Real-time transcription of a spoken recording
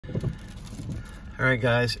All right,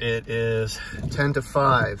 guys, it is 10 to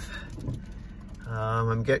 5.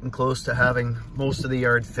 I'm getting close to having most of the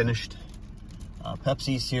yard finished.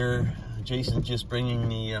 Pepsi's here. Jason's just bringing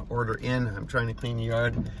the order in. I'm trying to clean the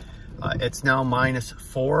yard. It's now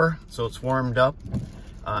 -4, so it's warmed up.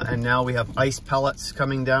 And now we have ice pellets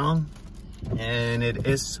coming down. And it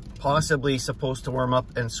is possibly supposed to warm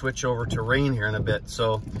up and switch over to rain here in a bit.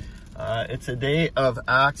 So it's a day of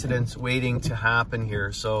accidents waiting to happen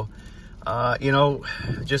here. So you know,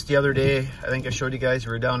 just the other day, I think I showed you guys,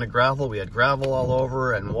 we were down to gravel. We had gravel all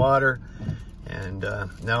over and water, and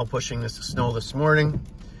now pushing this snow this morning.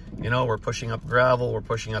 You know, we're pushing up gravel, we're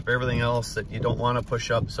pushing up everything else that you don't want to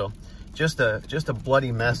push up. So just a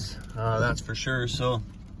bloody mess, that's for sure. So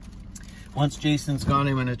once Jason's gone,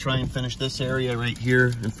 I'm going to try and finish this area right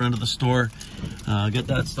here in front of the store, get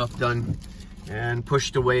that stuff done and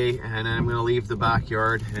pushed away, and then I'm going to leave the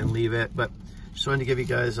backyard and leave it. But just wanted to give you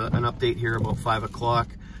guys an update here about 5 o'clock.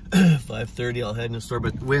 5:30 I'll head in the store,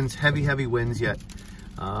 but winds, heavy winds yet.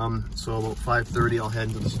 So about 5:30 I'll head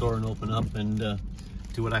into the store and open up and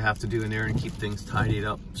do what I have to do in there and keep things tidied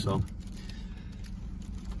up. So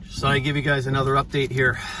I give you guys another update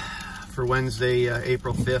here for Wednesday,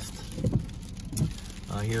 April 5th,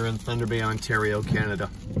 here in Thunder Bay, Ontario, Canada.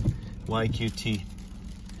 YQT.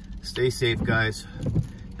 Stay safe, guys.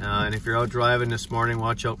 And if you're out driving this morning,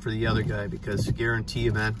 watch out for the other guy, because I guarantee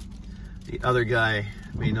you, man, the other guy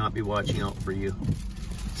may not be watching out for you.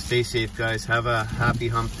 Stay safe, guys. Have a happy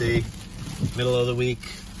hump day, middle of the week,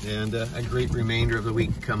 and a great remainder of the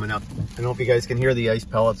week coming up. I don't know if you guys can hear the ice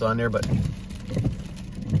pellets on there, but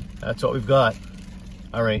that's what we've got.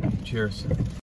 All right, cheers.